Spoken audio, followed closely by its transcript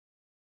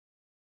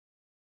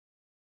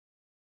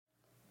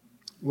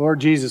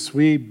Lord Jesus,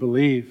 we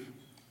believe,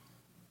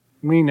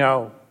 we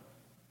know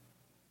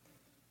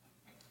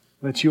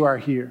that you are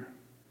here.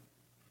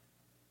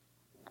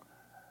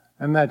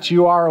 And that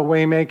you are a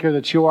waymaker,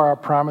 that you are a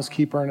promise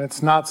keeper, and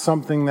it's not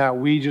something that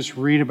we just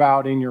read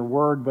about in your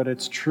word, but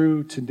it's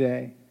true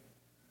today.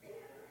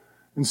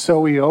 And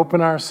so we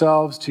open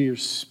ourselves to your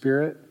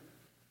Spirit.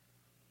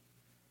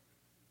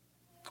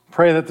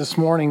 Pray that this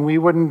morning we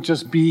wouldn't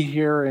just be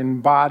here in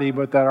body,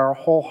 but that our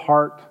whole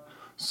heart,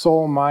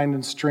 soul, mind,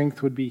 and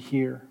strength would be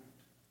here.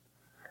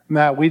 And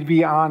that we'd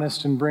be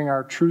honest and bring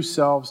our true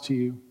selves to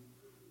you.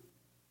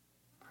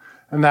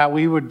 And that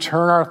we would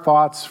turn our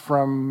thoughts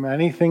from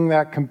anything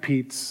that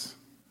competes.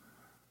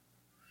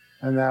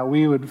 And that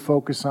we would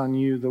focus on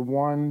you, the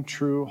one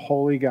true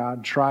holy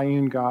God,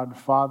 triune God,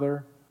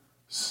 Father,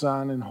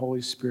 Son, and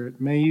Holy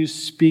Spirit. May you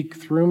speak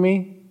through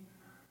me.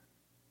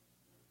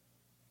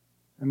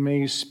 And may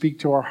you speak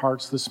to our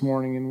hearts this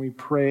morning. And we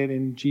pray it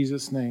in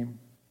Jesus' name,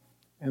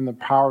 in the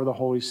power of the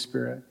Holy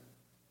Spirit.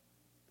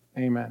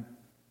 Amen.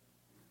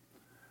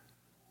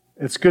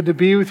 It's good to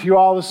be with you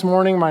all this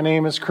morning. My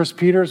name is Chris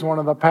Peters, one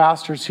of the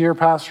pastors here,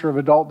 pastor of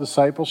adult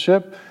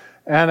discipleship.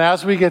 And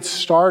as we get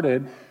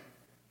started,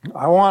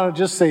 I want to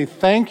just say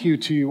thank you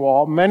to you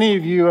all. Many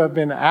of you have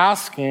been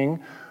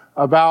asking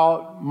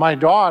about my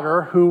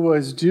daughter, who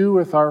was due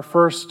with our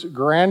first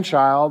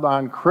grandchild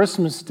on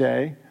Christmas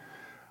Day.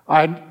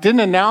 I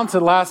didn't announce it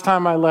last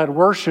time I led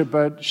worship,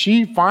 but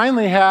she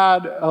finally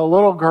had a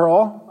little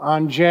girl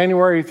on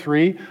January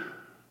 3.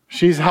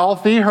 She's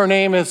healthy. Her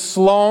name is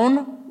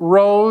Sloan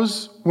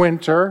Rose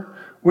Winter.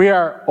 We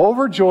are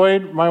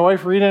overjoyed. My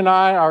wife Rita and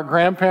I are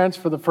grandparents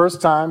for the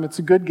first time. It's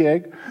a good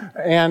gig.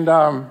 And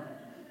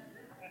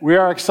we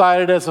are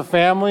excited as a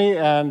family.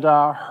 And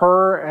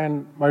her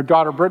and my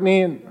daughter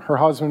Brittany and her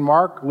husband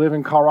Mark live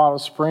in Colorado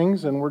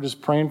Springs. And we're just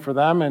praying for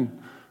them.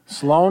 And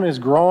Sloan is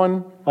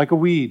growing like a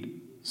weed.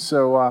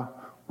 So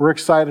we're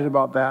excited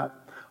about that.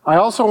 I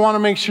also want to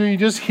make sure you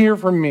just hear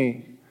from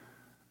me.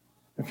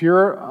 If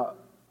you're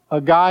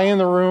a guy in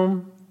the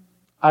room,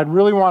 I'd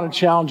really want to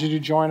challenge you to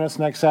join us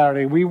next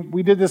Saturday.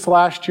 We did this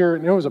last year,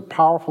 and it was a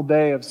powerful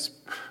day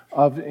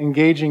of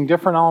engaging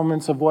different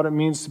elements of what it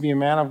means to be a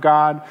man of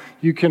God.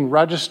 You can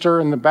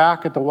register in the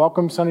back at the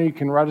Welcome Center. You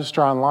can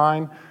register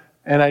online.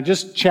 And I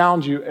just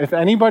challenge you, if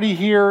anybody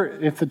here,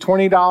 if the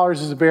 $20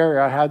 is a barrier,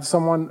 I had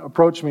someone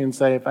approach me and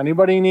say, if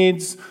anybody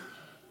needs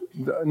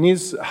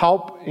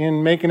help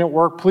in making it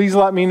work, please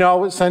let me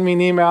know. Send me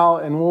an email,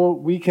 and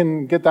we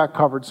can get that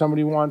covered.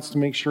 Somebody wants to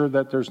make sure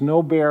that there's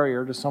no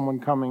barrier to someone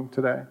coming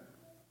today.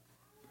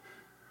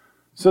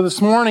 So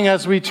this morning,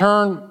 as we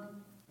turn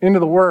into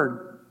the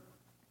Word,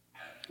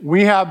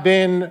 we have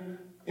been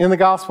in the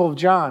Gospel of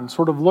John,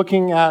 sort of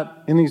looking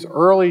at, in these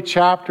early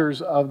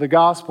chapters of the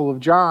Gospel of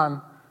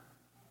John,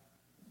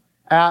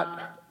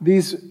 at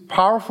these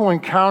powerful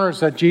encounters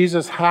that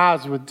Jesus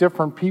has with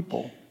different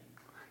people.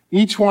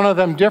 Each one of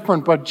them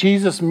different, but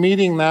Jesus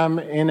meeting them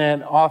in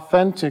an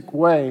authentic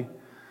way.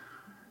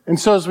 And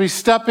so as we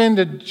step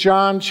into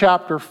John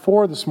chapter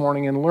 4 this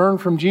morning and learn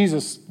from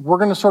Jesus, we're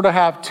going to sort of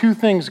have two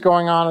things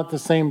going on at the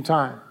same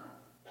time.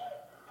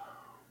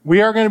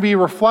 We are going to be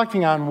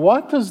reflecting on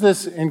what does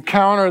this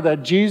encounter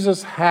that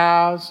Jesus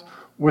has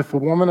with the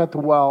woman at the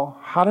well,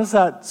 how does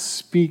that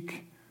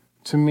speak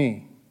to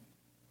me?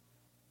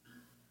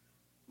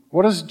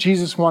 What does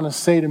Jesus want to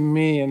say to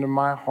me and to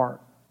my heart?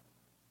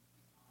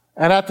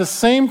 And at the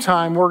same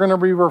time, we're going to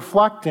be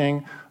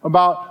reflecting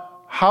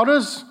about how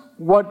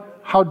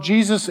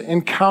Jesus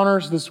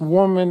encounters this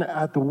woman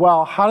at the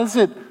well. How does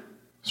it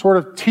sort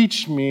of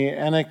teach me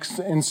and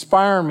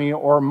inspire me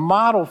or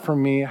model for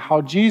me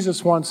how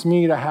Jesus wants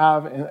me to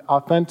have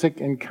authentic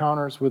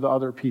encounters with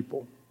other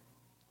people?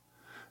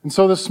 And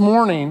so this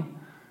morning,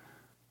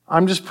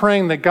 I'm just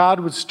praying that God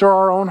would stir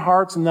our own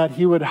hearts and that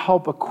He would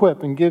help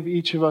equip and give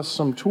each of us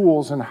some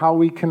tools in how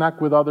we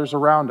connect with others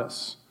around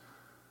us.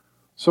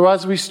 So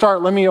as we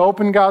start, let me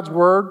open God's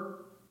Word,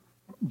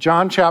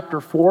 John chapter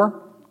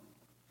 4.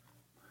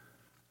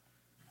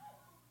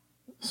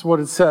 This is what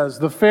it says.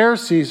 The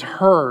Pharisees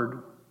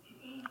heard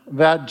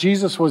that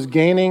Jesus was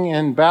gaining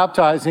and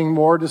baptizing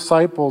more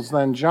disciples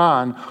than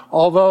John,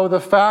 although the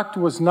fact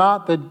was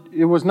not that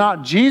it was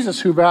not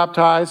Jesus who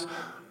baptized,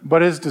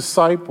 but his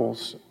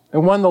disciples.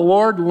 And when the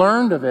Lord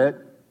learned of it,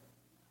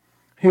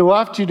 He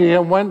left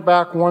Judea and went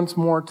back once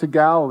more to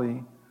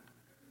Galilee.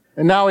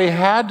 And now He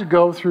had to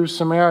go through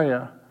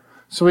Samaria.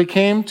 So He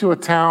came to a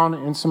town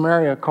in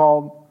Samaria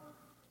called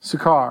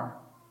Sychar,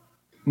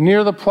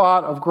 near the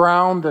plot of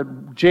ground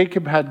that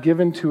Jacob had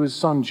given to his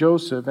son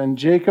Joseph. And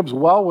Jacob's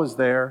well was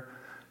there.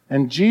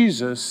 And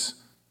Jesus,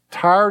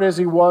 tired as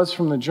He was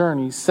from the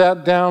journey,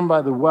 sat down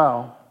by the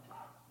well.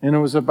 And it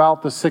was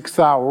about the 6th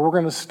hour. We're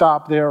going to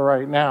stop there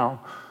right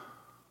now.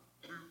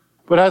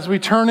 But as we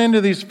turn into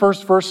these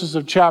first verses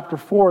of chapter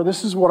 4,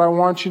 this is what I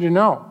want you to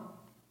know.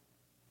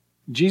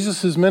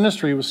 Jesus'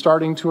 ministry was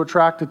starting to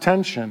attract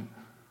attention.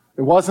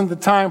 It wasn't the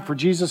time for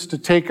Jesus to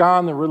take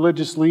on the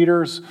religious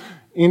leaders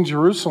in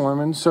Jerusalem.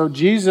 And so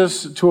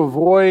Jesus, to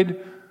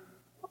avoid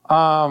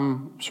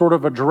sort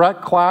of a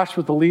direct clash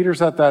with the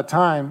leaders at that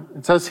time,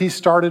 it says he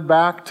started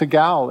back to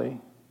Galilee.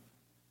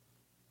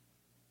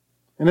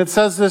 And it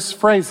says this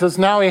phrase, it says,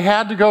 now he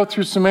had to go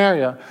through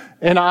Samaria.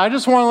 And I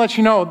just want to let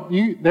you know,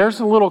 there's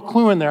a little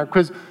clue in there,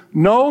 because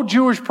no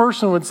Jewish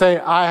person would say,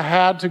 I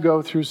had to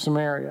go through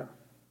Samaria.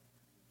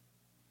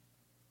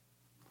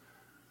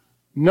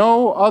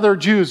 No other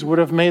Jews would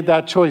have made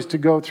that choice to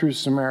go through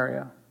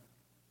Samaria.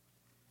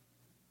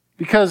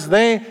 Because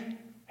they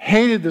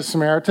hated the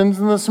Samaritans,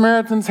 and the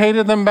Samaritans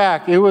hated them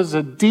back. It was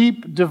a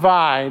deep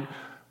divide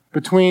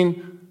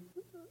between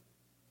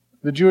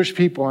the Jewish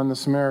people and the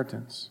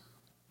Samaritans.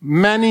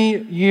 Many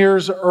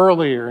years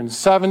earlier, in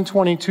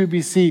 722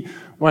 BC,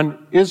 when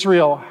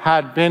Israel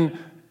had been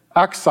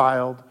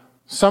exiled,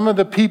 some of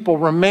the people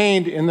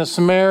remained in the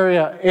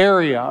Samaria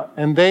area,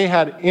 and they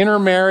had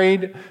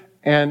intermarried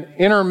and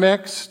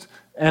intermixed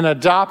and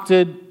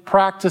adopted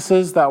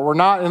practices that were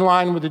not in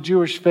line with the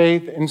Jewish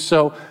faith. And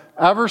so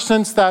ever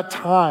since that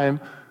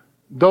time,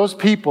 those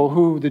people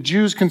who the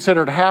Jews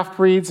considered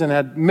half-breeds and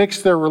had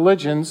mixed their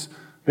religions,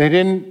 they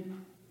didn't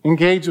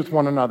engage with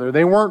one another.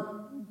 They weren't,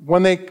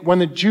 when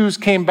the Jews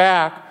came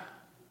back,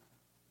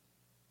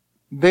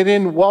 they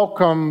didn't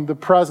welcome the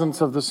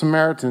presence of the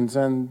Samaritans,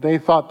 and they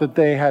thought that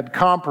they had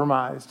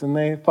compromised, and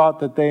they thought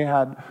that they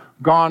had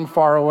gone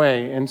far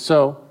away. And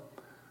so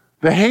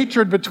the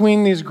hatred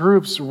between these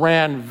groups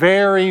ran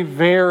very,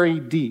 very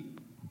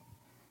deep.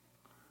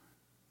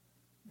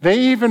 They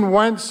even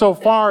went so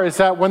far as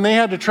that when they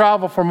had to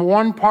travel from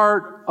one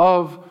part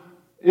of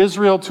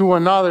Israel to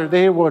another,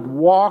 they would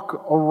walk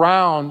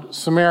around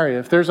Samaria.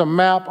 If there's a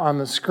map on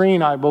the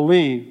screen, I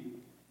believe.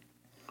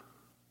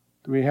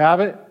 Do we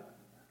have it?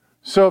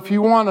 So if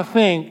you want to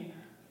think,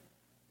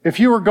 if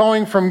you were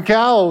going from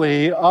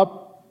Galilee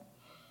up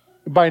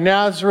by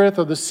Nazareth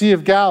or the Sea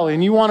of Galilee,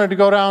 and you wanted to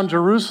go down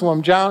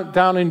Jerusalem,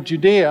 down in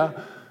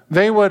Judea,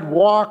 they would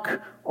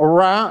walk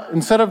around,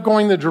 instead of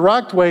going the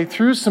direct way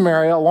through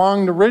Samaria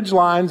along the ridge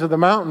lines of the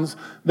mountains,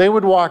 they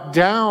would walk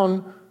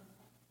down,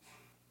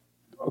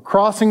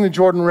 crossing the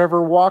Jordan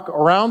River, walk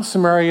around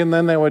Samaria, and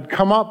then they would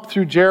come up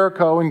through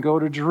Jericho and go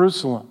to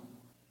Jerusalem.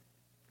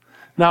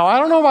 Now, I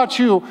don't know about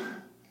you,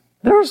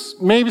 there's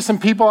maybe some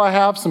people I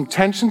have some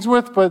tensions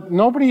with, but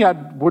nobody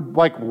would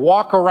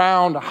walk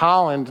around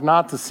Holland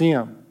not to see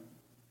them.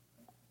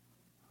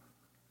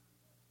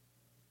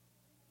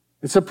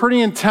 It's a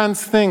pretty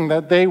intense thing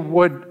that they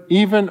would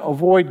even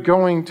avoid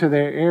going to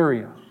their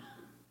area.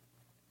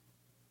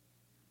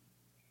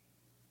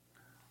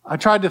 I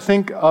tried to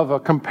think of a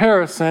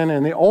comparison,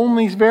 and the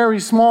only very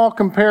small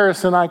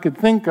comparison I could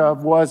think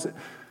of was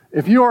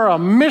if you are a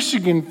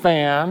Michigan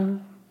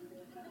fan,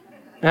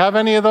 have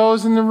any of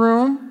those in the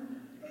room?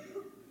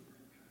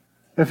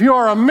 If you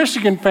are a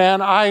Michigan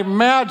fan, I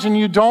imagine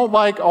you don't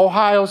like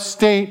Ohio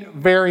State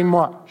very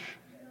much.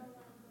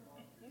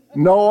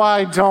 No,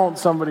 I don't,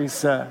 somebody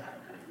said.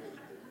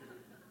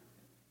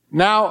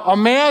 Now,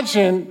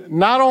 imagine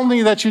not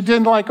only that you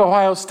didn't like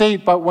Ohio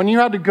State, but when you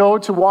had to go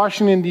to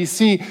Washington,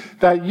 D.C.,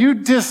 that you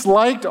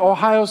disliked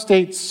Ohio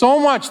State so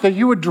much that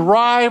you would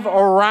drive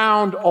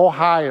around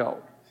Ohio.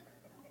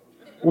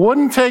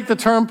 Wouldn't take the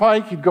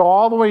turnpike, you'd go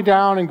all the way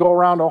down and go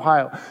around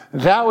Ohio.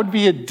 That would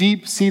be a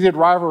deep-seated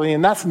rivalry,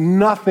 and that's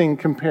nothing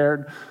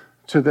compared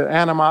to the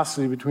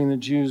animosity between the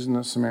Jews and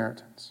the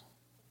Samaritans.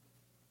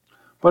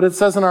 But it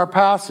says in our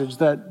passage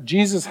that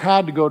Jesus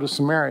had to go to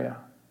Samaria.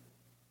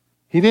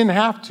 He didn't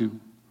have to,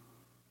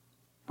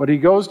 but he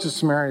goes to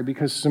Samaria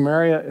because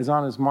Samaria is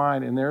on his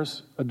mind, and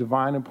there's a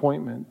divine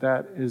appointment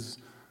that is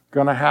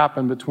going to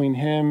happen between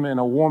him and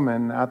a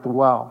woman at the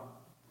well.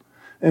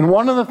 And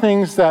one of the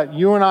things that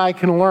you and I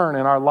can learn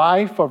in our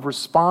life of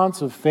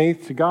response of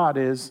faith to God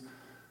is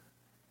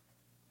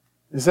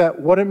that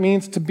what it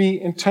means to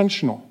be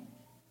intentional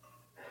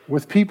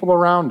with people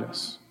around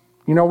us.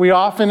 You know, we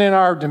often in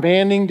our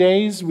demanding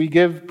days, we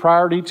give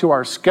priority to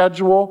our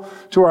schedule,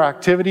 to our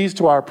activities,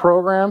 to our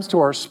programs, to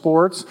our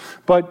sports.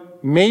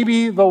 But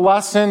maybe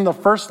the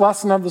first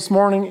lesson of this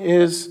morning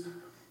is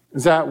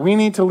that we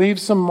need to leave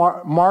some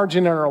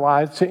margin in our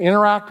lives to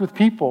interact with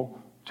people,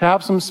 to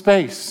have some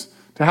space,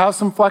 to have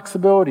some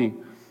flexibility,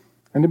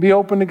 and to be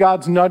open to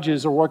God's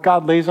nudges or what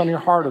God lays on your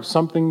heart of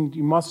something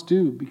you must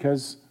do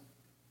because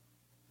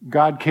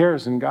God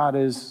cares and God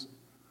is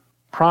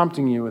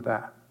prompting you with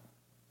that.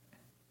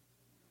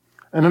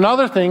 And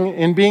another thing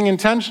in being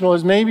intentional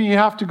is maybe you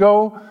have to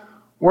go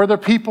where the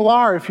people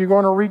are if you're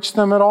going to reach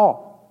them at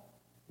all.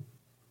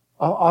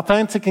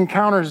 Authentic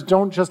encounters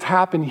don't just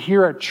happen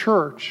here at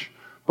church,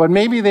 but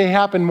maybe they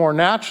happen more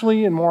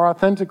naturally and more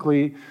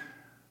authentically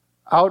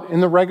out in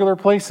the regular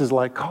places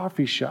like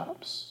coffee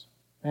shops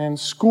and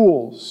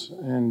schools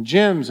and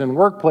gyms and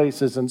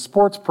workplaces and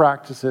sports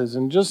practices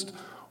and just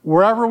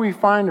wherever we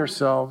find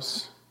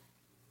ourselves.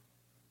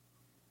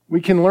 We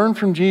can learn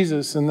from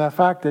Jesus in the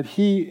fact that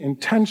he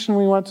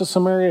intentionally went to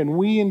Samaria, and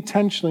we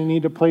intentionally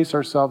need to place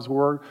ourselves where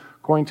we're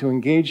going to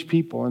engage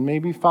people and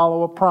maybe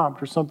follow a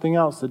prompt or something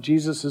else that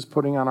Jesus is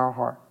putting on our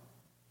heart.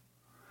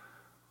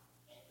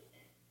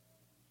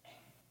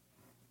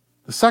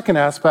 The second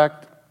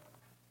aspect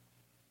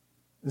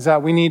is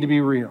that we need to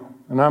be real.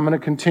 And I'm going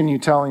to continue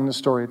telling the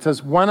story. It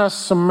says, when a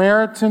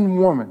Samaritan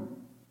woman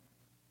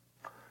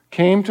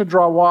came to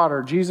draw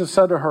water, Jesus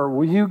said to her,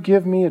 "Will you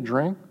give me a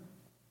drink?"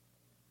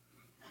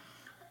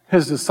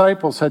 His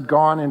disciples had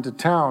gone into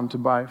town to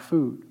buy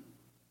food.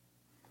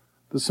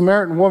 The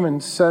Samaritan woman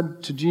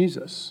said to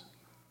Jesus,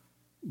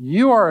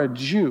 "You are a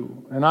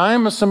Jew, and I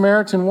am a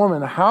Samaritan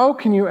woman. How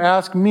can you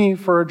ask me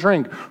for a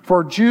drink?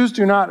 For Jews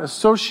do not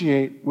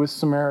associate with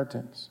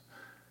Samaritans."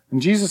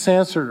 And Jesus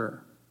answered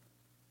her,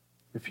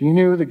 "If you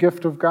knew the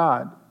gift of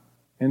God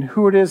and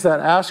who it is that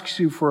asks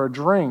you for a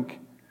drink,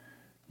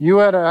 you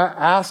had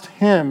asked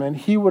him, and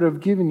he would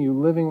have given you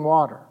living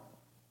water."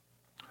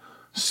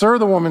 "Sir,"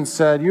 the woman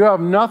said, "you have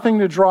nothing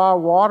to draw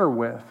water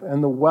with,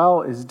 and the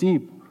well is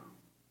deep.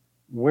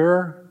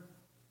 Where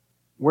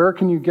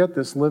can you get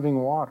this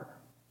living water?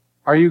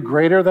 Are you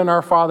greater than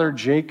our father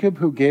Jacob,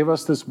 who gave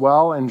us this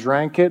well and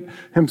drank it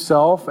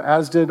himself,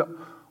 as did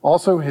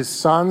also his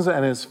sons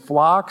and his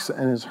flocks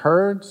and his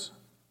herds?"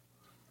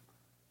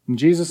 And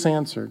Jesus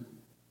answered,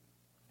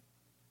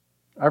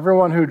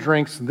 "Everyone who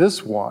drinks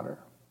this water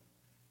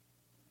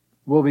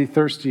will be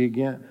thirsty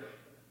again.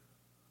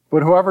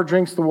 But whoever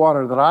drinks the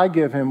water that I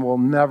give him will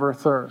never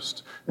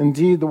thirst.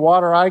 Indeed, the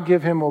water I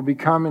give him will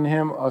become in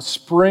him a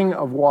spring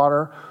of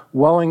water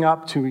welling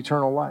up to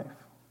eternal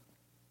life."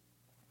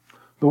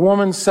 The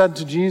woman said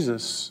to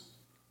Jesus,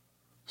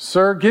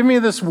 "Sir, give me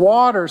this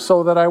water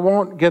so that I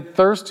won't get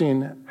thirsty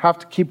and have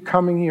to keep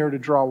coming here to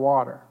draw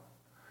water."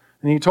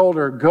 And he told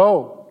her,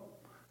 "Go,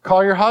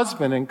 call your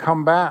husband and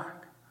come back."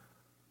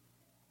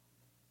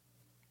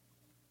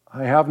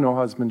 "I have no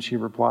husband," she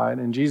replied.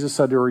 And Jesus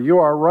said to her, "You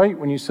are right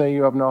when you say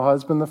you have no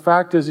husband. The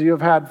fact is you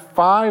have had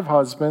 5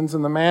 husbands,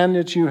 and the man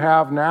that you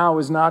have now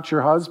is not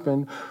your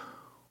husband.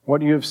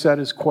 What you have said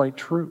is quite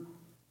true."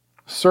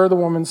 "Sir," the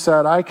woman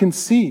said, "I can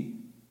see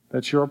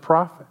that you're a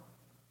prophet.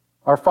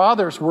 Our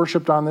fathers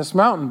worshipped on this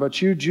mountain,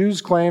 but you Jews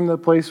claim the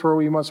place where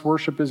we must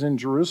worship is in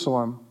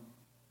Jerusalem."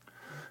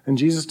 And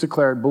Jesus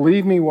declared,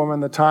 "Believe me, woman,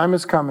 the time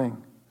is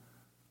coming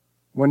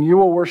when you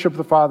will worship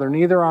the Father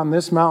neither on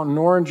this mountain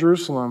nor in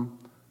Jerusalem.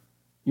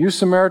 You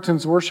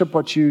Samaritans worship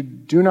what you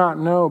do not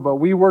know, but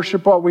we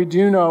worship what we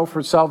do know,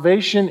 for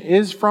salvation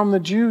is from the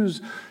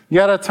Jews.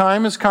 Yet a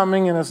time is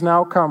coming and has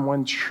now come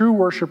when true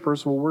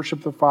worshipers will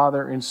worship the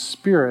Father in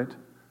spirit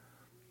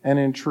and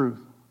in truth.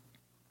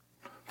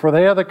 For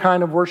they are the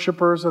kind of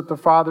worshipers that the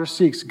Father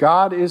seeks.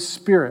 God is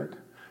spirit,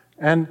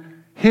 and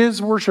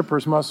his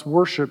worshipers must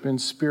worship in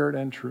spirit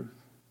and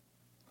truth."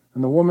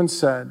 And the woman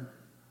said,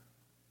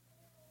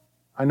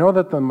 "I know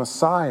that the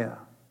Messiah,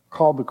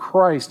 called the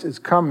Christ, is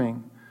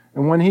coming.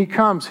 And when he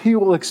comes, he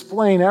will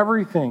explain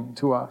everything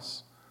to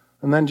us."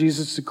 And then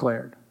Jesus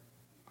declared,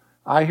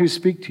 "I who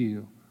speak to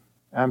you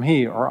am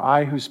he," or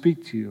 "I who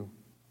speak to you,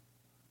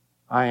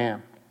 I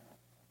am."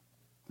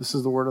 This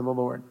is the word of the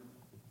Lord.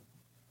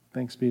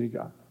 Thanks be to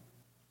God.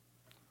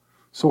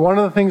 So one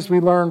of the things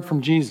we learn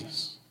from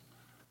Jesus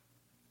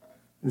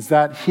is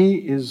that he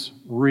is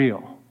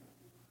real.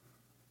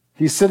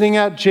 He's sitting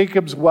at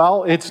Jacob's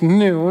well. It's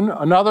noon.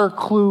 Another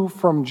clue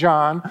from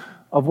John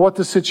of what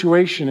the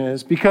situation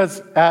is,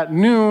 because at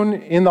noon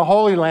in the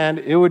Holy Land,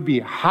 it would be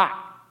hot.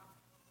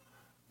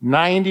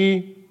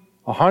 90,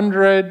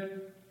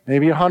 100,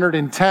 maybe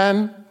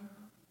 110.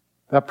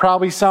 That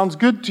probably sounds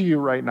good to you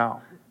right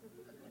now.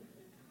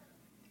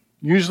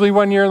 Usually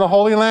when you're in the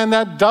Holy Land,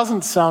 that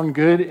doesn't sound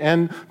good,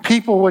 and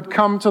people would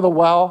come to the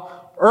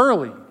well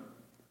early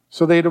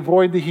so they'd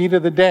avoid the heat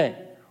of the day,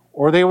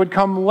 or they would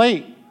come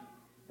late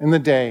in the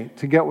day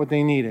to get what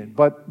they needed.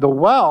 But the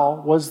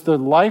well was the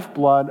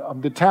lifeblood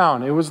of the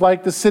town. It was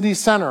like the city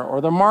center or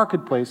the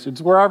marketplace.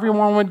 It's where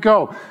everyone would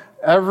go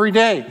every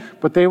day,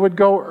 but they would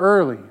go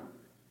early.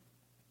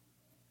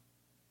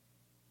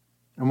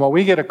 And what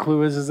we get a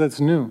clue is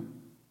it's noon,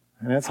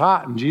 and it's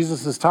hot, and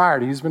Jesus is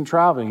tired. He's been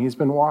traveling. He's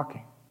been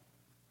walking.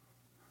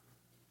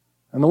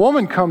 And the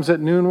woman comes at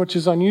noon, which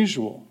is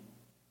unusual.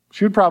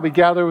 She would probably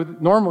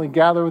normally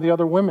gather with the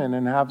other women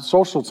and have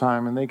social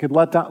time, and they could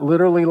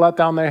literally let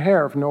down their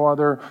hair if no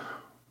other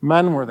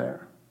men were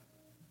there.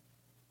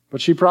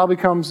 But she probably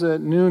comes at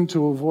noon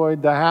to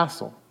avoid the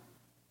hassle,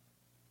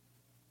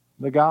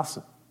 the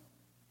gossip,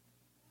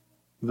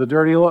 the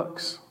dirty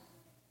looks,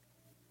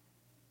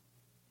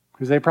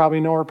 because they probably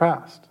know her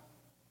past.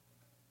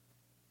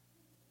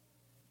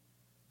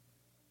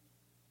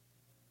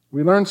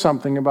 We learn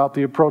something about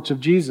the approach of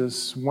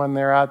Jesus when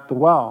they're at the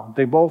well.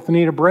 They both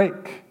need a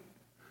break.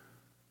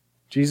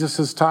 Jesus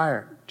is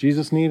tired.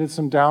 Jesus needed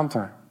some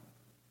downtime.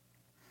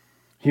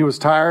 He was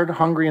tired,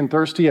 hungry, and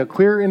thirsty, a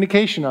clear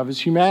indication of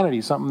his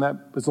humanity, something that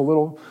is a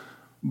little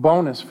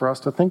bonus for us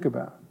to think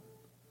about.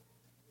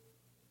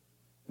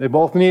 They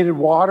both needed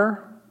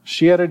water.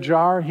 She had a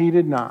jar, he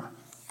did not.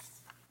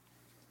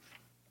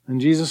 And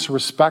Jesus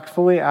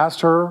respectfully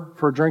asked her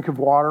for a drink of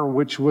water,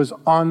 which was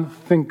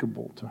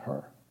unthinkable to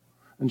her.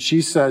 And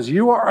she says,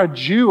 "You are a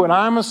Jew and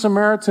I'm a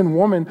Samaritan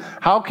woman.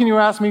 How can you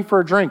ask me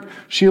for a drink?"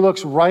 She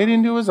looks right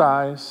into his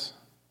eyes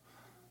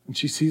and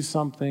she sees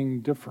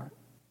something different.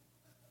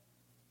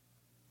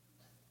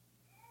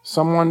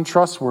 Someone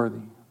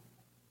trustworthy,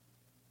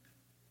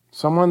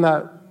 Someone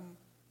that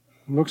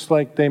looks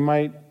like they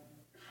might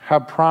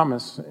have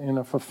promise in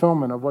a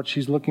fulfillment of what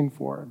she's looking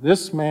for.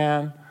 This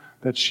man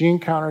that she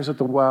encounters at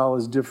the well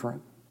is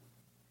different.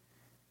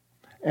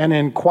 And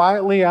in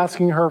quietly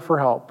asking her for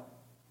help,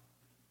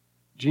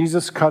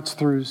 Jesus cuts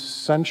through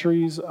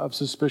centuries of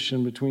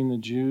suspicion between the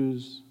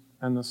Jews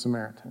and the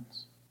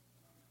Samaritans.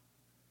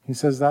 He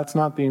says, that's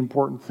not the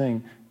important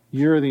thing.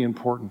 You're the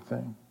important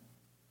thing.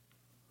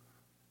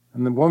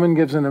 And the woman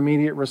gives an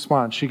immediate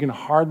response. She can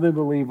hardly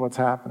believe what's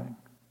happening.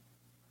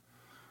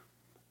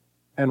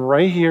 And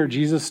right here,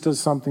 Jesus does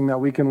something that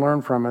we can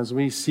learn from as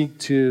we seek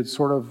to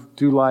sort of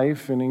do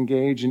life and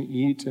engage and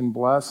eat and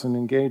bless and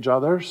engage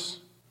others.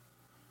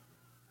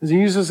 As he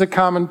uses a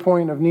common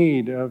point of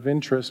need, of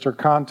interest or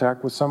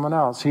contact with someone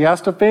else. He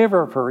asked a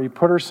favor of her. He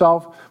put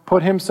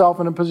himself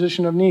in a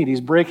position of need. He's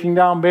breaking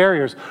down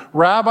barriers.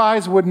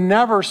 Rabbis would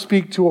never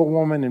speak to a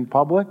woman in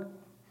public,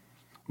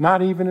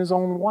 not even his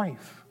own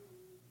wife.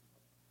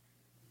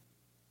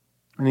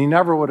 And he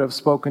never would have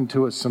spoken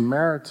to a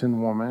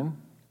Samaritan woman.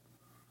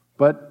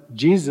 But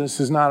Jesus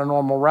is not a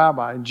normal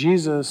rabbi.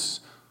 Jesus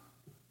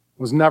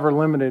was never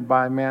limited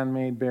by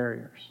man-made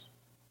barriers.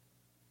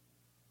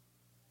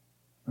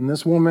 And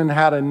this woman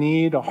had a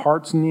need, a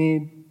heart's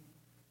need,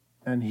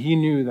 and he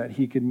knew that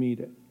he could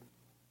meet it.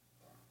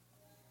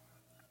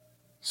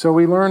 So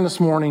we learned this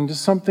morning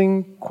just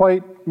something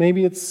quite,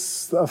 maybe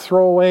it's a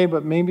throwaway,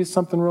 but maybe it's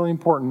something really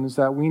important, is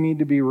that we need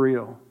to be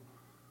real.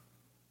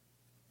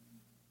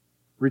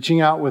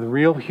 Reaching out with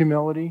real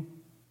humility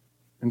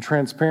and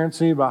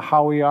transparency about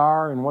how we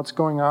are and what's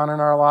going on in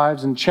our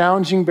lives, and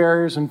challenging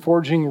barriers and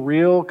forging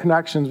real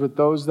connections with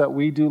those that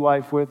we do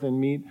life with and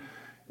meet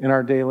in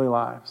our daily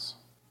lives.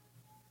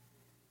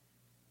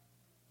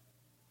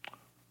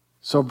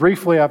 So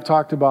briefly, I've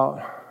talked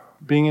about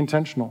being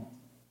intentional,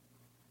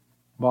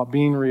 about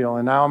being real,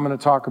 and now I'm going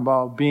to talk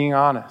about being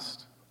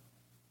honest.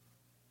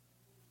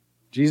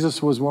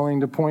 Jesus was willing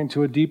to point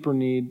to a deeper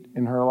need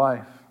in her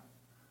life.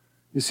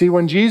 You see,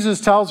 when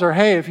Jesus tells her,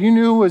 hey, if you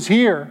knew who was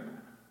here,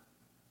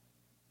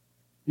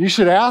 you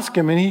should ask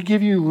him and he'd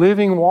give you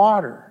living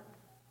water.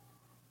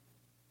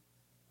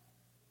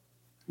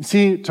 You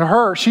see, to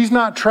her, she's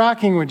not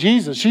tracking with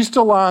Jesus. She's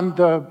still on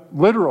the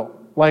literal,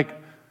 like,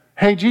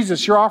 hey,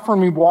 Jesus, you're offering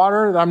me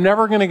water. I'm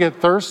never going to get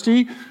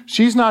thirsty.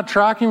 She's not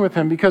tracking with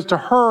him because to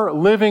her,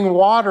 living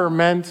water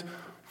meant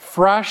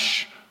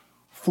fresh,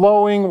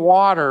 flowing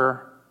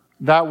water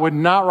that would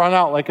not run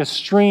out, like a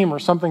stream or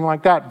something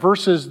like that,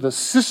 versus the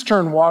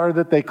cistern water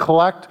that they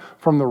collect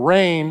from the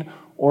rain,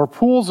 or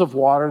pools of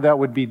water that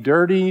would be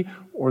dirty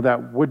or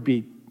that would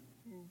be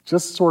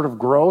just sort of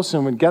gross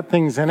and would get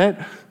things in it.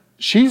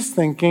 She's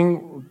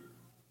thinking,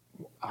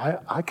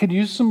 I could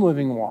use some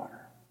living water.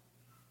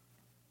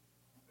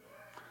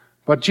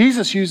 But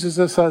Jesus uses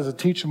this as a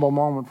teachable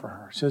moment for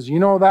her. He says, you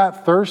know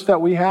that thirst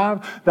that we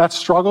have, that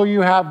struggle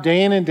you have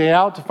day in and day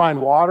out to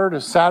find water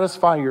to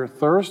satisfy your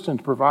thirst and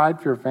to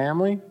provide for your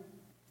family?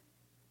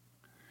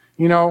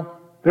 You know,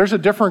 there's a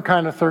different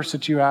kind of thirst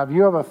that you have.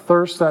 You have a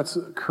thirst that's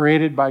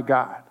created by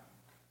God.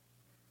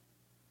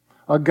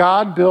 A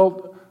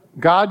God-built,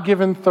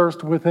 God-given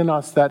thirst within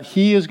us that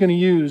he is going to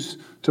use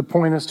to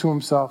point us to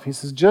himself. He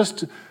says,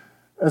 just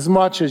as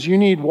much as you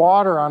need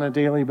water on a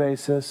daily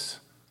basis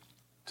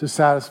to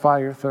satisfy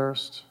your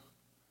thirst,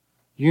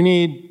 you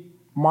need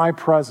my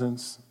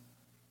presence.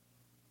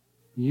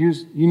 You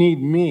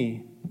need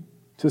me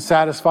to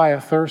satisfy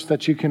a thirst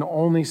that you can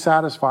only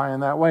satisfy in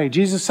that way.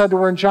 Jesus said to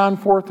her in John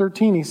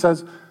 4:13, he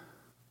says,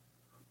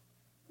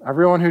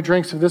 everyone who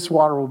drinks of this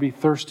water will be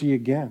thirsty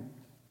again.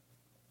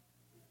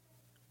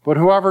 But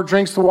whoever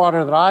drinks the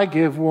water that I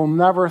give will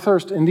never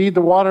thirst. Indeed,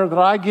 the water that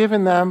I give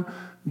them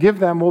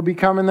will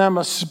become in them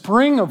a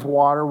spring of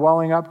water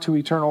welling up to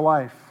eternal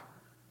life.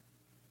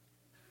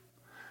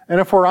 And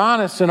if we're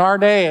honest, in our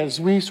day,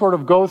 as we sort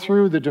of go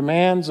through the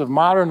demands of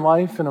modern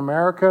life in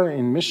America,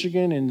 in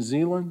Michigan, in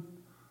Zeeland,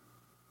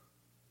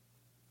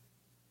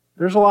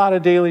 there's a lot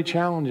of daily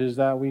challenges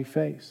that we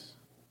face.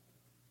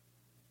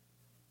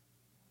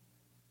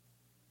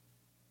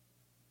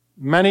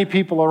 Many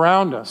people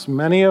around us,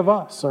 many of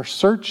us, are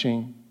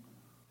searching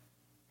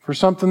for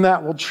something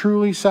that will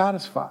truly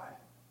satisfy.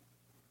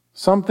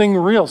 Something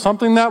real,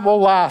 something that will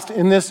last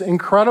in this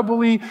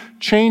incredibly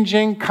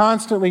changing,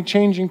 constantly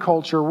changing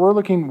culture. We're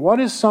looking, what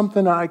is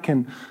something I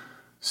can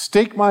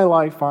stake my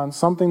life on,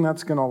 something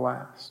that's going to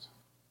last?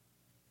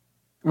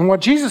 And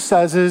what Jesus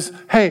says is,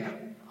 hey,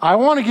 I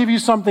want to give you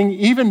something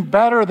even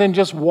better than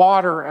just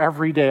water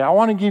every day. I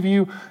want to give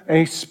you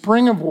a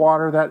spring of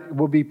water that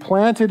will be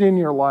planted in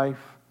your life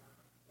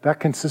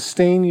that can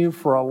sustain you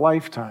for a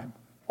lifetime,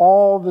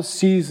 all the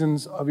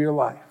seasons of your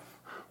life.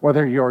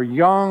 Whether you're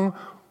young,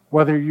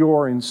 whether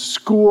you're in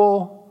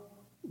school,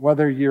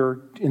 whether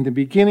you're in the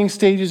beginning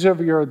stages of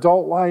your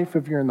adult life,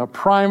 if you're in the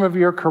prime of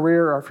your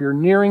career, or if you're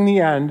nearing the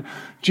end,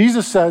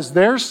 Jesus says,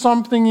 there's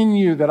something in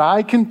you that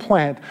I can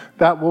plant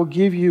that will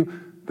give you,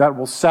 that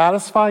will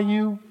satisfy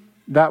you,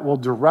 that will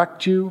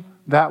direct you,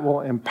 that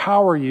will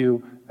empower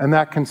you, and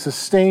that can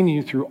sustain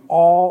you through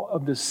all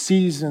of the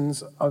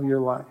seasons of your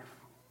life.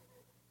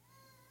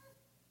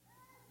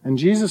 And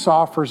Jesus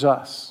offers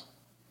us,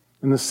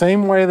 in the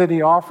same way that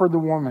he offered the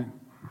woman,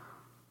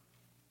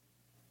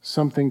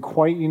 something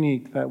quite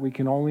unique that we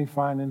can only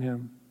find in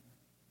him.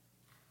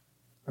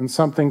 And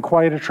something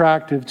quite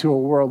attractive to a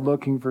world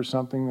looking for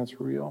something that's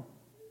real.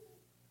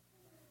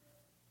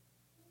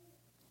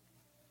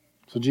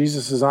 So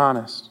Jesus is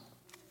honest.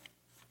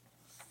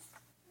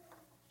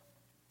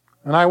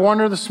 And I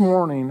wonder this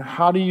morning,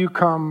 how do you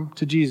come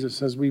to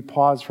Jesus as we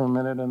pause for a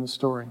minute in the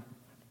story?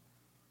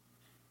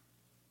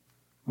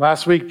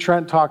 Last week,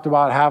 Trent talked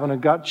about having a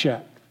gut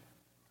check,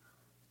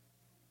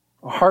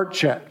 a heart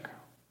check.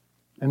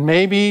 And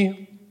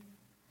maybe,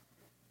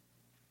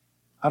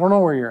 I don't know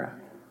where you're at.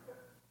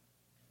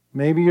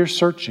 Maybe you're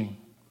searching.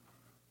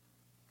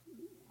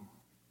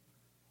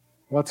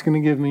 What's going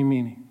to give me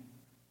meaning?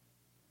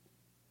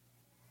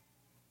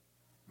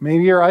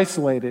 Maybe you're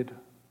isolated,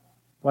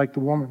 like the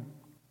woman.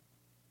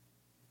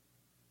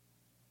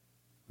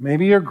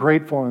 Maybe you're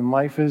grateful and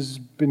life has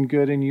been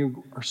good and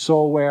you are so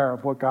aware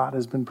of what God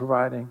has been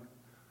providing.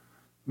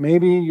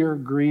 Maybe you're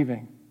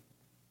grieving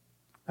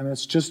and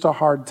it's just a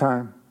hard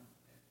time.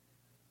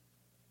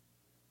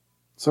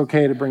 It's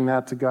okay to bring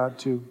that to God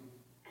too.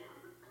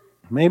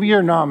 Maybe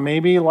you're numb.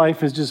 Maybe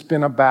life has just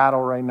been a battle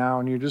right now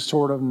and you're just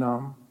sort of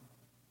numb.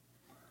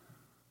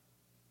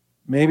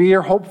 Maybe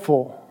you're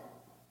hopeful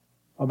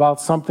about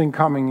something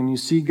coming and you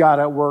see God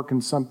at work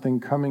and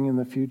something coming in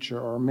the future.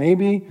 Or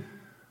maybe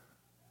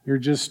you're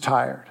just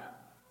tired.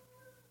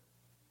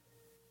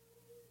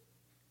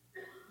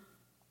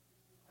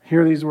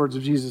 Hear these words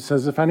of Jesus. It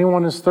says, if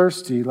anyone is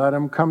thirsty, let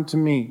him come to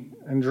me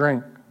and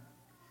drink.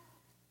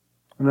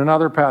 In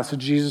another passage,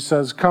 Jesus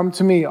says, come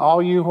to me,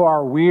 all you who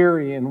are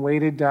weary and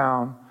weighted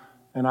down,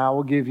 and I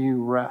will give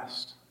you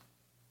rest.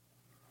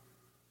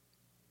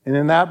 And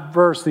in that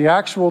verse, the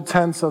actual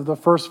tense of the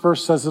first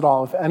verse says it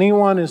all. If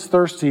anyone is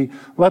thirsty,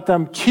 let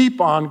them keep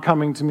on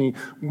coming to me.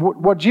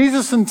 What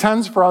Jesus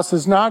intends for us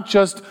is not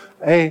just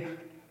an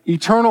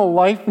eternal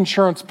life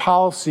insurance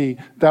policy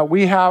that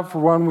we have for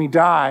when we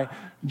die.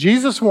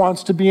 Jesus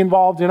wants to be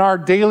involved in our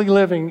daily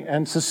living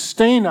and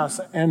sustain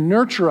us and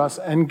nurture us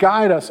and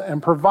guide us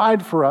and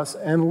provide for us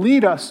and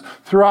lead us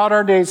throughout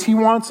our days. He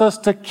wants us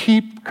to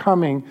keep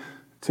coming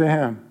to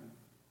him.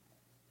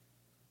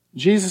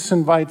 Jesus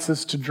invites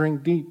us to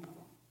drink deep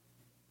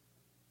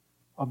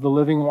of the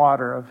living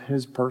water of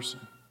his person,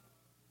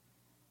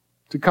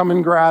 to come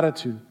in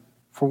gratitude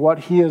for what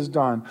he has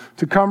done,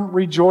 to come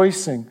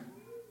rejoicing,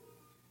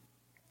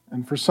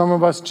 and for some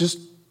of us just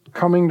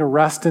coming to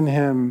rest in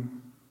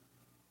him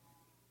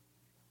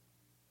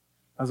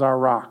as our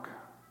rock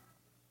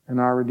and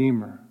our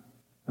Redeemer,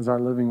 as our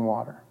living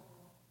water.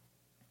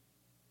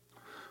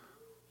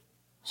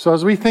 So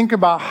as we think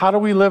about how do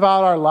we live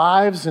out our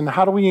lives and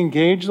how do we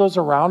engage those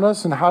around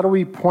us and how do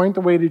we point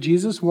the way to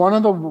Jesus, one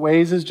of the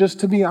ways is just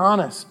to be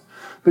honest.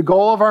 The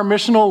goal of our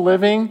missional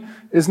living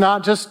is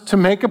not just to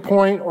make a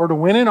point or to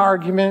win an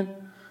argument,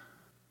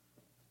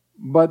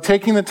 but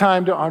taking the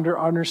time to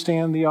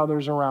understand the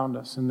others around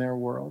us in their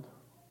world,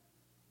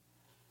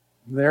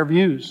 their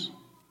views,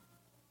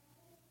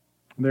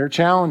 their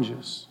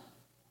challenges.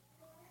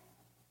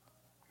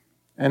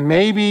 And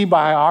maybe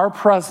by our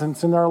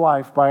presence in their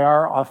life, by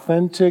our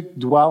authentic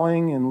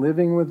dwelling and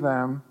living with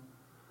them,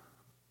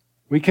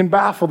 we can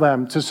baffle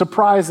them, to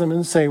surprise them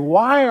and say,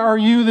 why are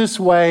you this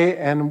way?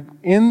 And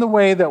in the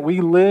way that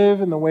we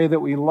live, in the way that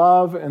we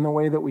love, in the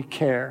way that we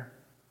care,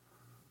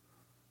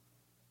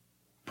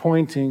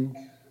 pointing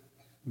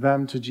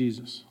them to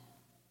Jesus.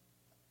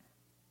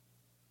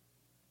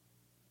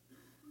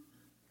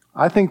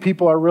 I think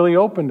people are really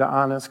open to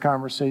honest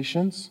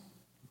conversations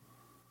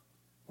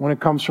when it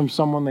comes from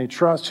someone they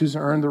trust who's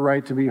earned the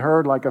right to be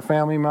heard, like a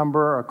family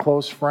member, a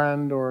close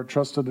friend, or a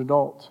trusted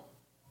adult.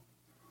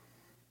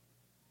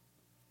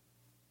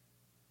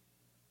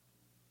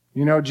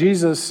 You know,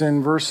 Jesus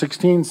in verse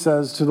 16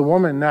 says to the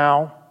woman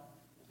now,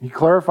 he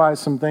clarifies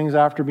some things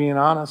after being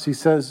honest. He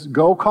says,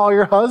 go call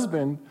your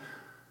husband.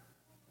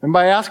 And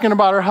by asking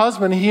about her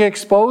husband, he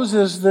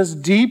exposes this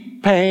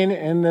deep pain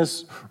and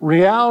this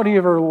reality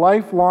of her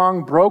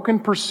lifelong broken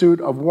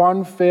pursuit of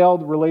one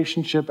failed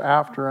relationship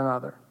after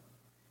another.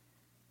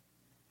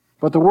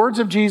 But the words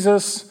of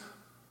Jesus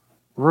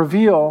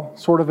reveal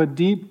sort of a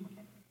deep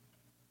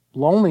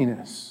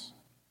loneliness,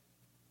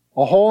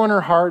 a hole in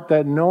her heart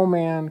that no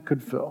man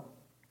could fill.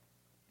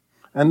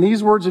 And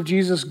these words of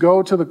Jesus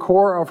go to the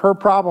core of her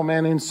problem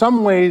and in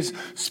some ways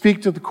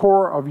speak to the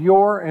core of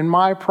your and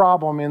my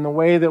problem in the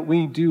way that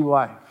we do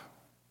life.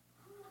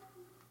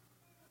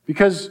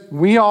 Because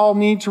we all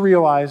need to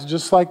realize,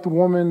 just like the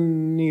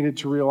woman needed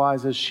to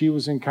realize as she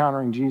was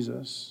encountering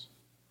Jesus,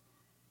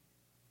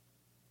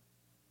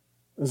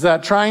 is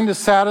that trying to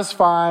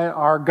satisfy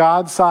our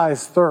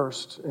God-sized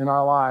thirst in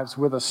our lives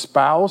with a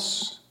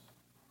spouse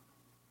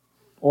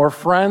or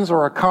friends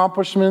or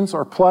accomplishments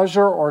or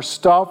pleasure or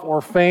stuff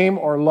or fame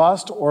or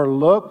lust or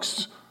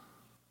looks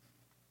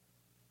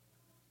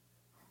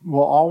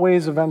will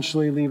always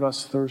eventually leave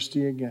us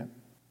thirsty again.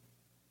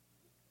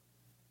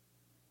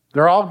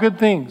 They're all good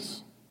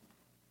things.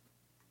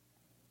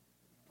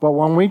 But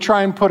when we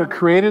try and put a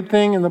created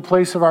thing in the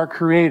place of our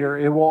Creator,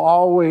 it will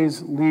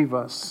always leave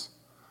us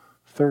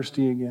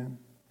thirsty again.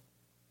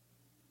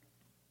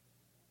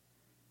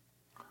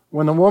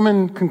 When the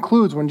woman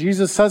concludes, when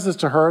Jesus says this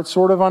to her, it's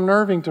sort of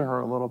unnerving to her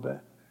a little bit.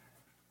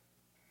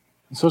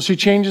 And so she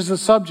changes the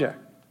subject,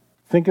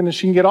 thinking that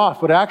she can get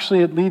off. But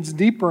actually, it leads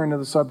deeper into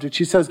the subject.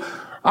 She says,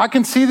 I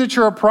can see that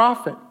you're a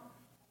prophet.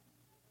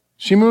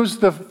 She moves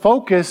the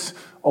focus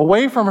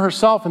away from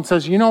herself and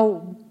says,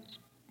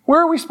 where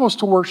are we supposed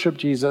to worship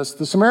Jesus?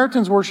 The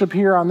Samaritans worship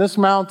here on this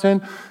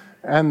mountain,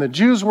 and the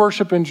Jews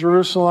worship in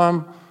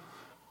Jerusalem.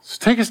 Let's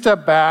take a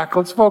step back.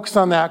 Let's focus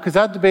on that, because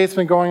that debate's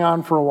been going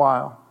on for a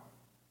while.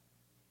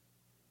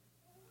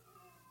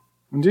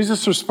 When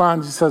Jesus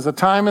responds, he says, a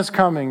time is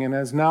coming and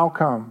has now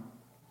come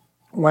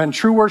when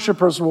true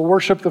worshipers will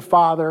worship the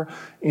Father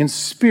in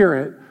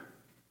spirit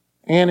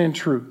and in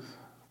truth.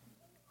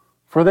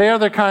 For they are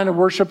the kind of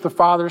worship the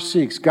Father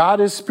seeks. God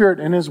is spirit,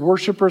 and his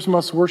worshipers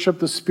must worship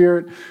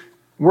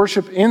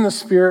in the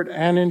spirit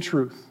and in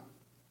truth.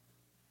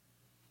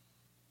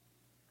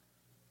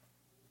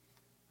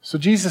 So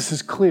Jesus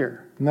is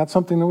clear, and that's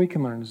something that we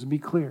can learn, is to be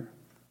clear.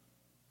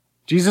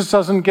 Jesus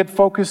doesn't get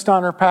focused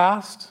on her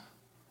past,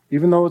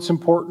 even though it's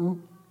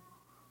important.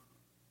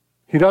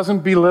 He doesn't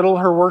belittle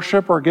her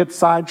worship or get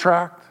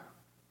sidetracked.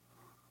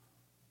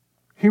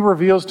 He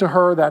reveals to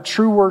her that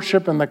true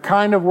worship and the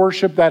kind of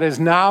worship that is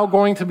now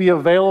going to be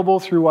available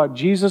through what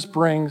Jesus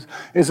brings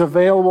is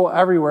available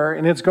everywhere,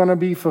 and it's going to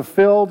be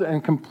fulfilled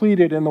and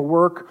completed in the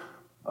work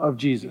of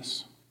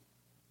Jesus.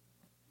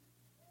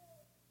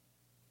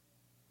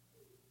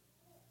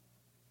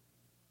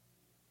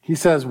 He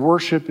says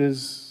worship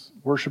is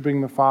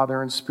worshiping the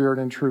Father in spirit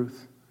and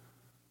truth.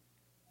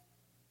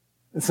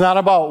 It's not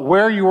about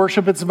where you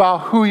worship, it's about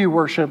who you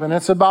worship, and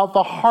it's about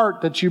the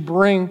heart that you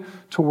bring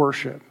to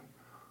worship.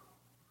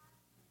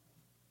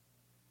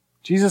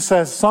 Jesus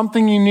says,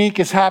 something unique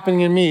is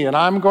happening in me, and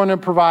I'm going to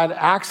provide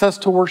access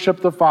to worship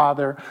the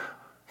Father.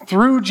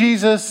 Through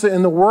Jesus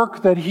and the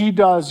work that he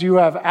does, you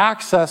have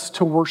access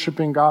to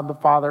worshiping God the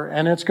Father,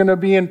 and it's going to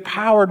be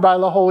empowered by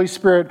the Holy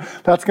Spirit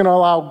that's going to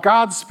allow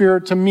God's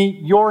Spirit to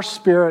meet your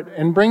spirit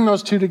and bring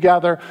those two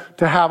together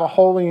to have a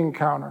holy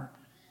encounter.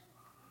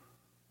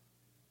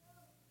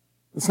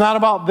 It's not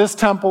about this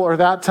temple or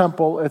that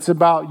temple. It's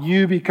about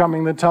you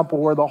becoming the temple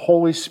where the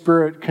Holy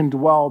Spirit can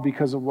dwell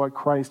because of what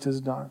Christ has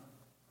done.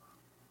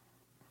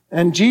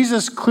 And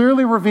Jesus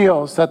clearly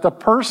reveals that the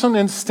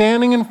person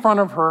standing in front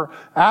of her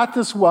at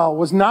this well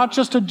was not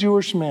just a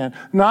Jewish man,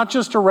 not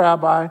just a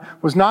rabbi,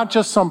 was not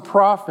just some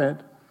prophet,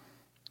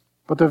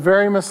 but the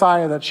very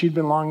Messiah that she'd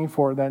been longing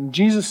for. That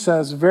Jesus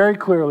says very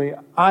clearly,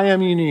 I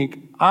am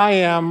unique. I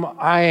am,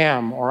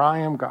 or I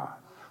am God.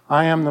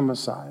 I am the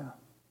Messiah.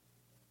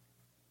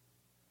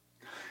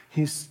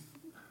 He's,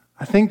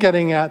 I think,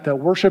 getting at that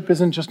worship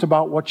isn't just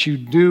about what you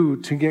do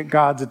to get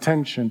God's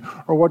attention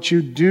or what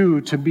you do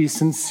to be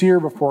sincere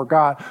before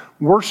God.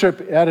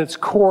 Worship at its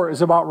core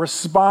is about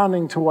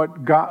responding to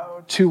what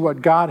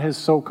God has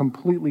so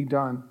completely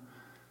done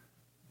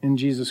in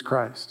Jesus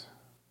Christ.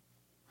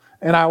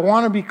 And I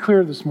want to be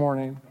clear this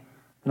morning,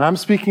 and I'm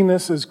speaking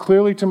this as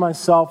clearly to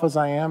myself as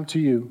I am to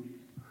you.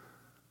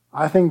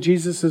 I think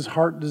Jesus'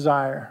 heart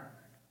desire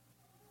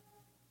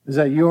is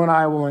that you and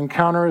I will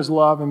encounter his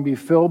love and be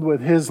filled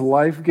with his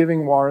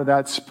life-giving water,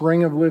 that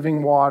spring of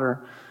living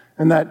water,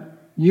 and that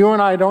you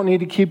and I don't need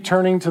to keep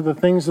turning to the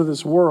things of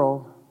this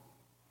world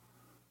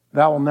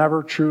that will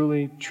never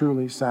truly,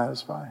 truly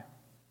satisfy.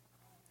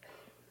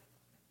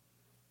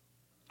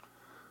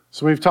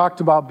 So we've talked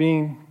about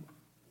being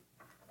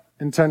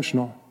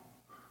intentional,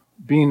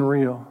 being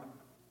real,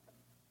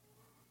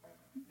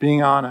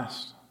 being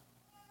honest,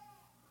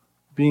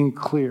 being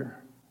clear.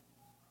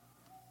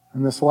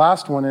 And this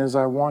last one is,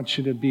 I want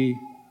you to be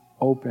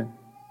open.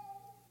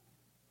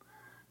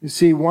 You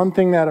see, one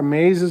thing that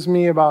amazes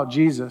me about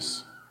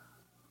Jesus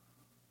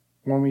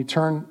when we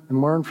turn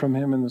and learn from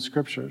him in the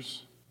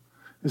scriptures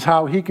is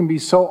how he can be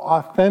so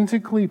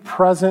authentically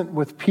present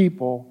with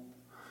people.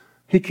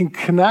 He can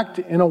connect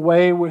in a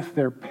way with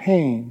their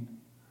pain,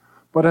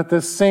 but at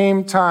the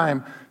same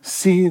time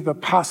see the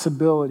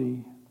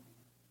possibility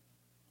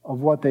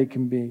of what they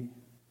can be.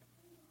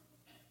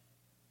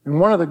 And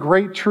one of the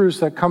great truths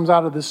that comes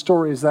out of this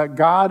story is that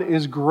God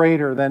is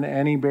greater than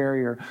any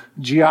barrier.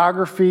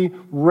 Geography,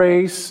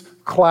 race,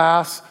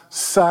 class,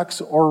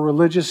 sex, or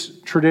religious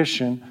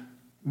tradition.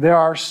 There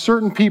are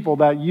certain people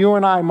that you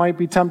and I might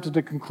be tempted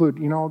to conclude,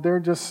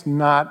 they're just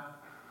not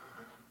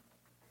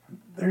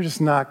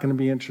going to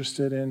be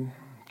interested in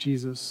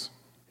Jesus.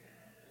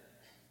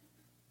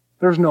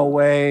 There's no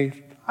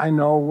way. I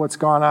know what's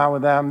gone on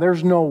with them.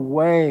 There's no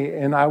way.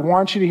 And I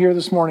want you to hear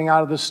this morning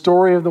out of the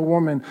story of the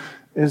woman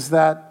is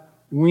that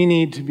we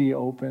need to be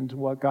open to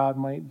what God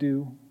might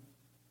do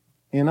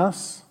in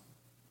us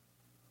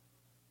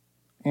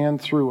and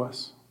through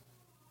us.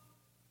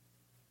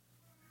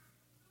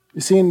 You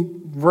see,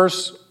 in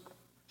verse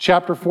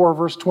chapter 4,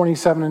 verse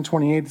 27 and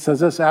 28, it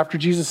says this: after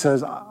Jesus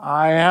says,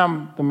 I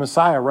am the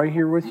Messiah right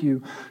here with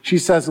you, she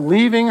says,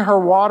 leaving her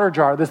water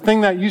jar, the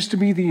thing that used to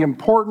be the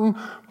important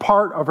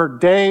part of her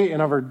day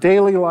and of her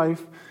daily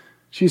life,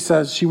 she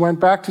says, she went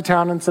back to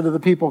town and said to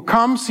the people,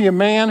 come see a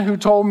man who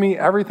told me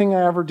everything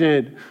I ever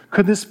did.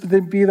 Could this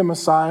be the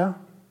Messiah?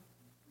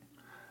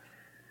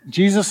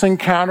 Jesus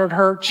encountered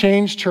her,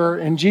 changed her,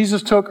 and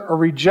Jesus took a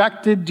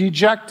rejected,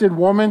 dejected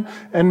woman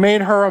and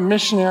made her a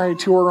missionary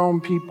to her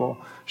own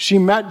people. She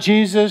met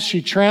Jesus,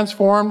 she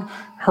transformed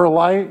her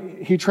life,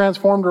 he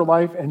transformed her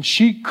life, and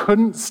she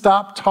couldn't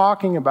stop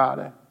talking about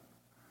it.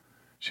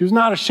 She was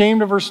not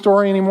ashamed of her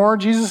story anymore.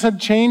 Jesus had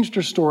changed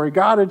her story.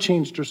 God had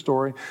changed her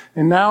story.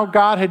 And now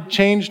God had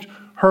changed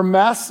her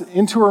mess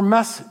into her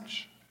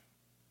message.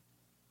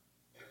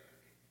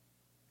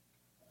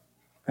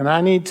 And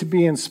I need to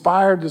be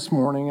inspired this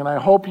morning, and I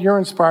hope you're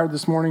inspired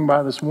this morning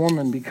by this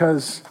woman,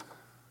 because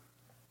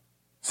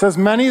it says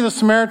many of the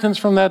Samaritans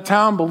from that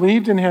town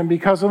believed in him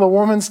because of the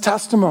woman's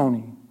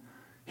testimony.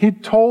 He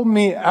told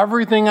me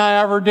everything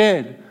I ever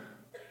did.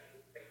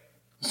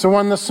 So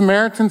when the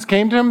Samaritans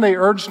came to him, they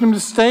urged him to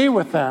stay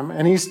with them,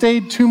 and he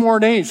stayed 2 more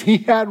days. He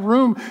had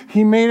room.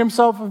 He made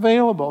himself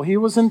available. He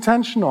was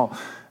intentional.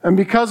 And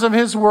because of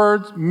his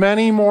words,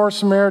 many more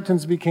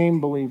Samaritans became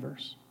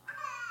believers.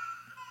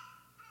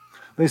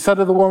 They said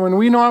to the woman,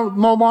 we no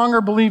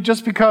longer believe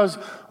just because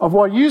of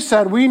what you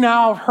said. We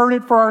now have heard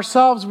it for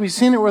ourselves. We've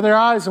seen it with our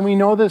eyes, and we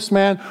know this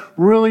man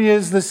really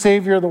is the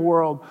Savior of the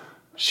world.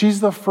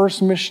 She's the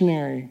first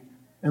missionary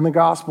in the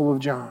Gospel of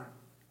John.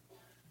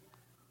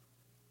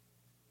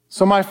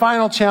 So my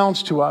final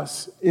challenge to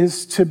us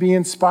is to be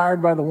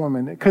inspired by the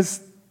woman,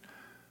 because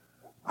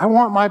I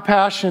want my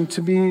passion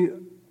to be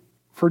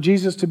for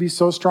Jesus to be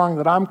so strong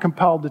that I'm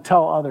compelled to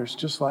tell others,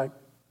 just like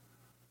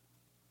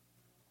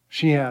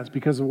she has,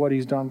 because of what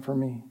he's done for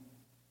me.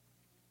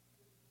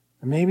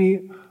 And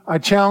maybe I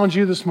challenge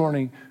you this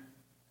morning.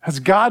 Has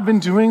God been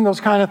doing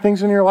those kind of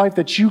things in your life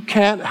that you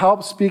can't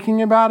help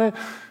speaking about it?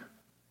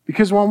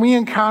 Because when we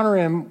encounter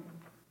him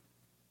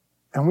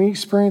and we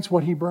experience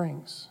what he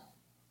brings,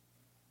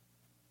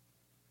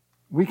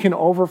 we can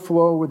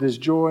overflow with his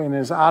joy, and it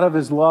is out of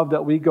his love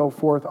that we go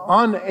forth,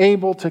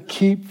 unable to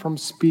keep from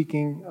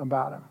speaking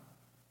about him.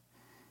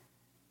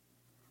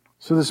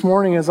 So this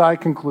morning, as I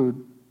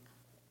conclude,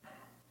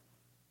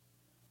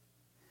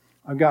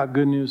 I've got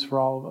good news for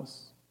all of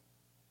us.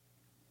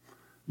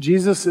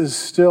 Jesus is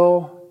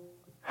still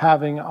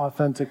having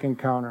authentic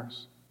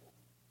encounters.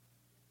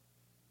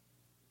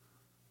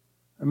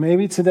 And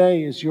maybe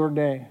today is your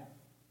day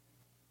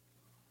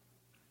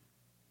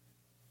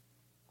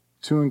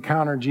to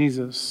encounter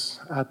Jesus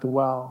at the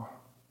well,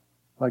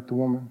 like the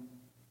woman.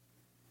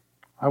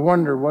 I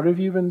wonder, what have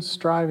you been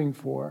striving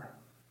for?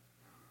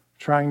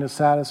 Trying to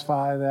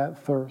satisfy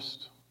that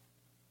thirst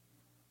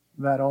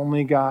that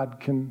only God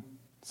can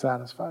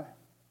satisfy.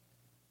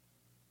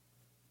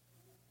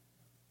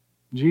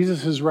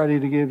 Jesus is ready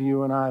to give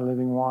you and I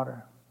living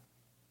water.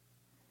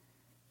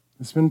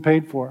 It's been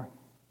paid for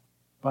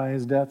by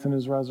his death and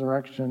his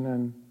resurrection,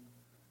 and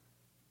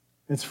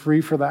it's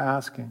free for the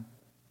asking.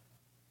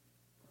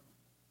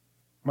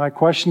 My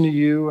question to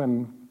you,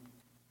 and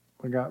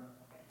I got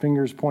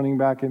fingers pointing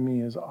back at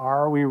me, is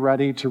are we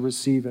ready to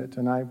receive it?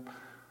 And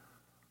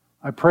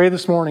I pray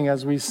this morning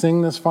as we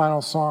sing this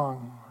final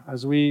song,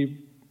 as we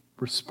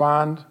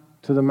respond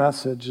to the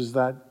message, is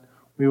that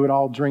we would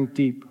all drink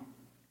deep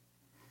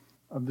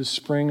of the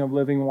spring of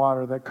living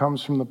water that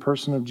comes from the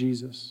person of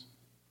Jesus,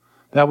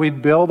 that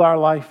we'd build our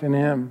life in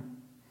him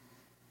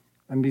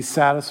and be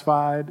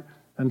satisfied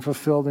and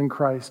fulfilled in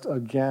Christ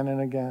again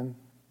and again.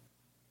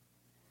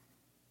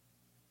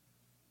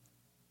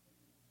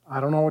 I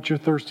don't know what you're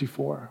thirsty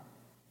for,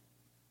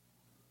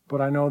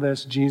 but I know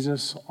this: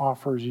 Jesus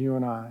offers you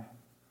and I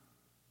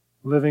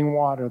living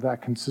water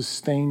that can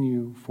sustain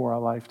you for a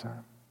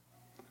lifetime.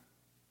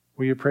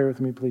 Will you pray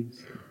with me,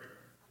 please?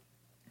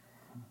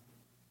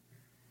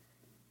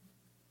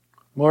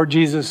 Lord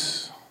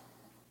Jesus,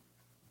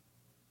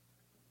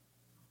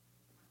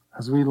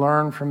 as we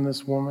learn from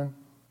this woman,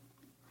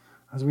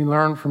 as we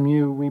learn from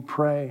you, we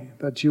pray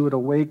that you would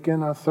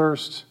awaken a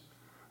thirst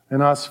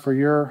in us for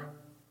your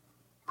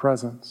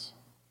presence.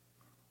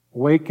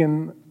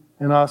 Awaken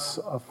in us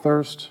a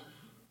thirst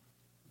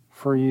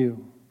for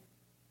you.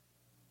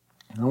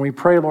 And we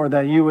pray, Lord,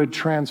 that you would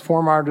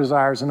transform our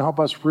desires and help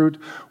us root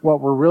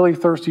what we're really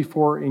thirsty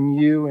for in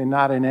you and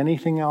not in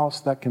anything else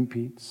that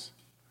competes.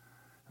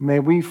 May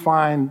we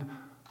find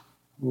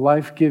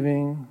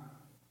life-giving,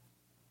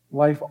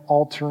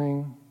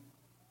 life-altering,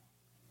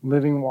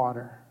 living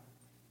water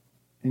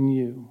in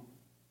you.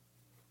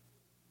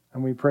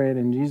 And we pray it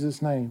in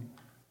Jesus' name,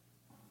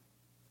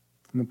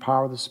 in the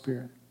power of the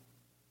Spirit.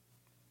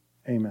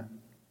 Amen.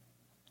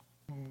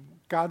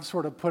 God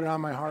sort of put it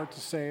on my heart to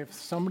say, if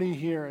somebody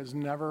here has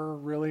never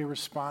really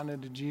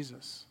responded to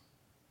Jesus,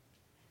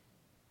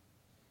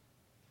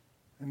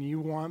 and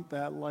you want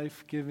that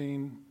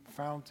life-giving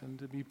fountain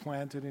to be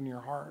planted in your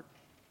heart,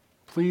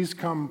 please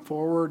come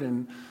forward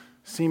and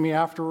see me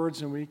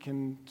afterwards, and we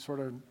can sort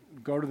of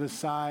go to the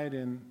side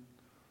and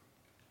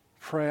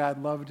pray, I'd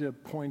love to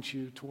point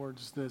you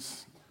towards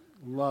this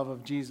love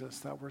of Jesus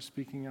that we're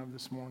speaking of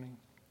this morning.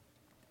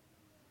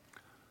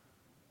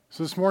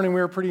 So this morning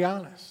we were pretty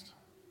honest.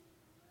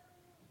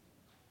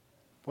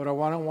 What I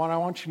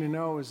want you to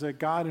know is that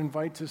God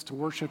invites us to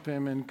worship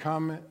him and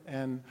come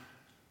and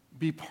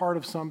be part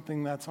of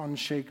something that's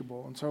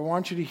unshakable. And so I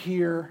want you to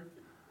hear,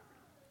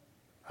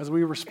 as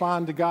we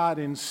respond to God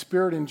in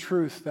spirit and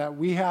truth, that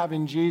we have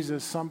in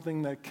Jesus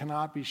something that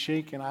cannot be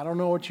shaken. I don't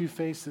know what you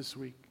face this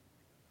week,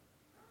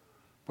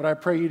 but I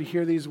pray you to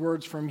hear these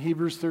words from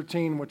Hebrews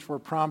 13, which were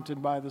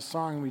prompted by the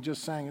song we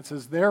just sang. It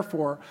says,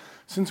 "Therefore,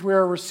 since we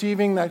are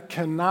receiving that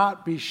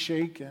cannot be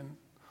shaken,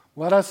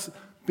 let us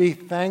be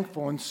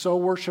thankful and so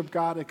worship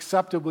God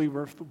acceptably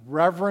with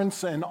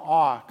reverence and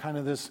awe," kind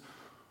of this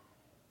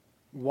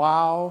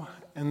wow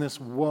and this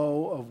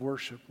whoa of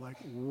worship. Like,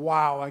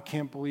 wow, I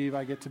can't believe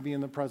I get to be in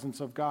the presence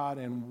of God,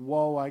 and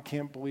whoa, I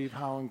can't believe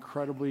how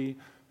incredibly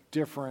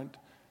different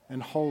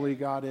and holy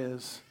God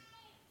is.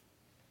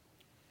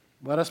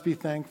 Let us be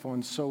thankful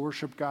and so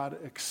worship God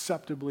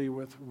acceptably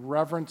with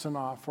reverence and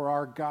awe, for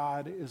our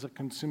God is a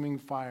consuming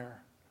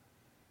fire,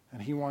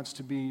 and he wants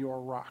to be your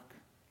rock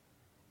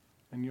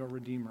and your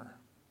Redeemer.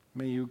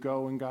 May you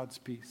go in God's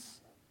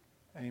peace.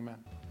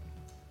 Amen.